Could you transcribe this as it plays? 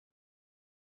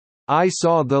I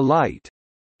Saw the Light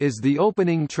is the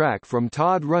opening track from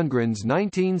Todd Rundgren's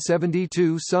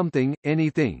 1972 Something,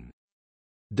 Anything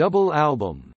double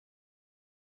album.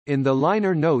 In the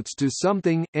liner notes to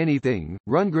Something, Anything,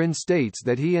 Rundgren states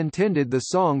that he intended the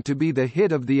song to be the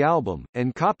hit of the album,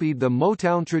 and copied the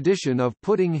Motown tradition of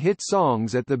putting hit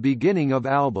songs at the beginning of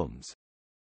albums.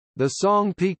 The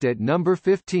song peaked at number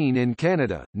 15 in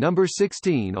Canada, number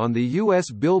 16 on the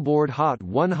U.S. Billboard Hot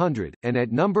 100, and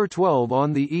at number 12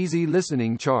 on the Easy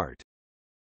Listening chart.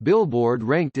 Billboard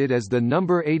ranked it as the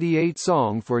number 88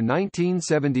 song for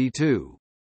 1972.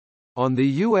 On the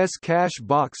U.S. Cash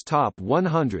Box Top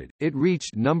 100, it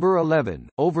reached number 11.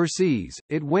 Overseas,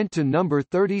 it went to number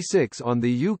 36 on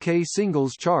the UK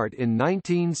Singles Chart in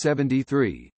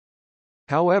 1973.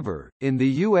 However, in the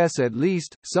US at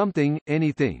least, Something,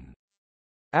 Anything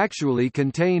actually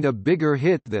contained a bigger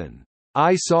hit than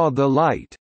I Saw the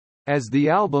Light, as the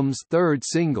album's third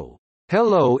single,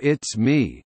 Hello It's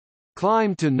Me,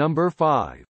 climbed to number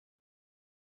 5.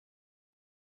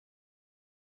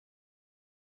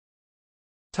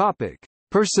 Topic: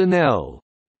 Personnel.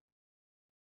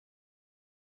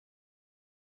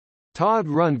 Todd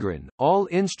Rundgren, all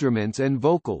instruments and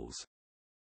vocals.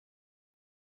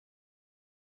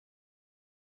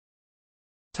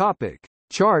 Topic: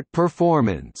 Chart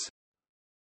performance.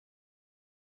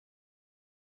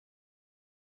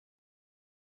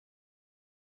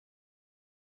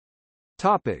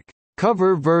 Topic: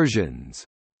 Cover versions.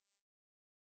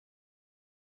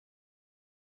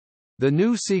 The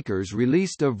New Seekers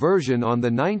released a version on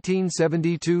the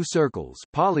 1972 Circles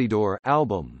Polydor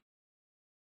album.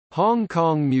 Hong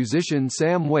Kong musician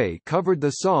Sam Wei covered the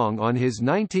song on his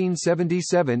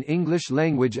 1977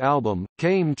 English-language album,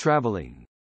 Came Traveling.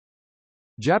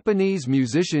 Japanese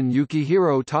musician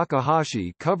Yukihiro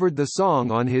Takahashi covered the song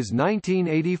on his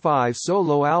 1985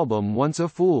 solo album Once a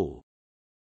Fool.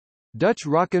 Dutch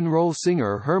rock and roll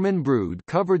singer Herman Brood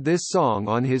covered this song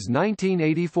on his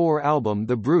 1984 album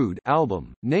The Brood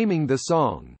album, naming the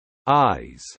song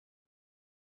Eyes.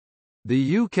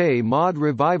 The UK mod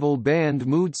revival band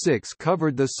Mood 6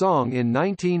 covered the song in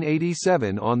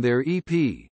 1987 on their EP,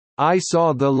 I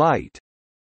Saw the Light.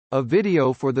 A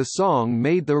video for the song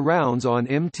made the rounds on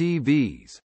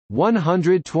MTV's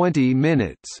 120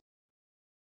 Minutes.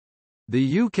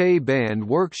 The UK band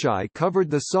Workshy covered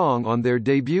the song on their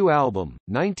debut album,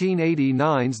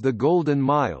 1989's The Golden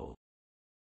Mile.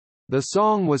 The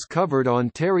song was covered on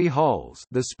Terry Hall's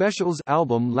The Specials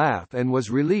album Laugh and was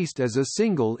released as a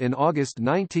single in August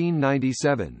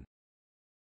 1997.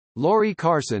 Lori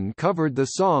Carson covered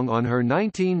the song on her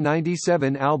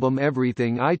 1997 album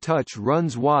Everything I Touch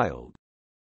Runs Wild.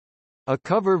 A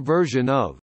cover version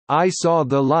of I Saw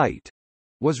the Light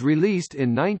was released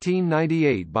in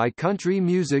 1998 by country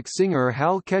music singer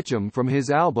Hal Ketchum from his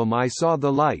album I Saw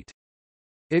the Light.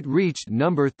 It reached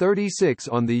number 36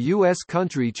 on the U.S.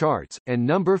 country charts, and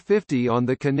number 50 on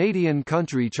the Canadian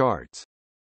country charts.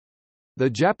 The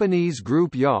Japanese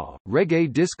group Ya,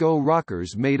 reggae disco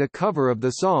rockers made a cover of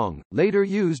the song, later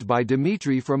used by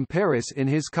Dimitri from Paris in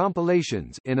his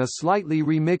compilations, in a slightly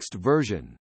remixed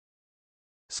version.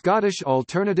 Scottish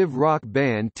alternative rock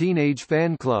band Teenage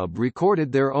Fanclub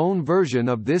recorded their own version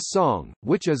of this song,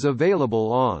 which is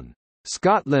available on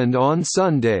Scotland on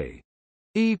Sunday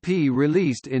EP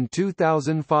released in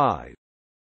 2005.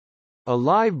 A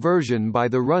live version by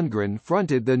the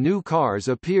Rundgren-fronted The New Cars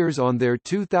appears on their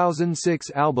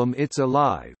 2006 album It's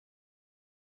Alive.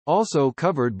 Also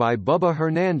covered by Bubba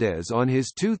Hernandez on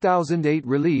his 2008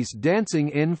 release Dancing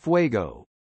in Fuego.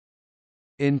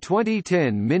 In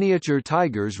 2010 Miniature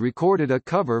Tigers recorded a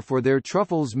cover for their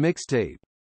Truffles mixtape.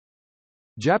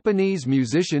 Japanese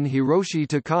musician Hiroshi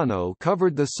Takano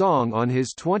covered the song on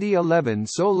his 2011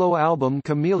 solo album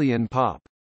Chameleon Pop.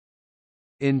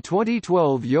 In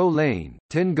 2012 Yo Lane,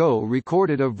 Tengo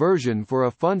recorded a version for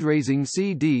a fundraising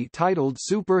CD titled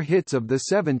Super Hits of the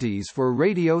 70s for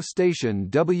radio station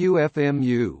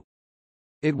WFMU.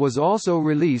 It was also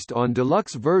released on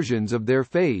deluxe versions of their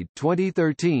Fade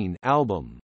 2013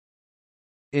 album.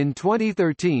 In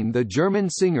 2013 the German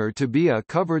singer Tabia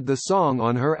covered the song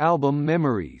on her album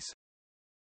Memories.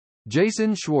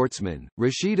 Jason Schwartzman,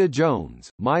 Rashida Jones,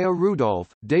 Maya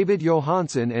Rudolph, David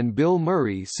Johansen and Bill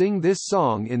Murray sing this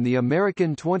song in the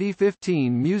American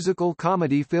 2015 musical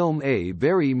comedy film A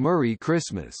Very Murray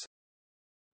Christmas.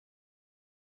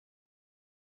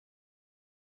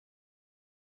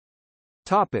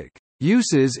 Topic: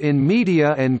 Uses in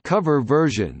media and cover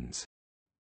versions.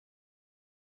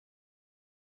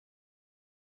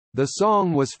 The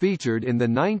song was featured in the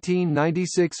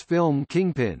 1996 film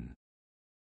Kingpin.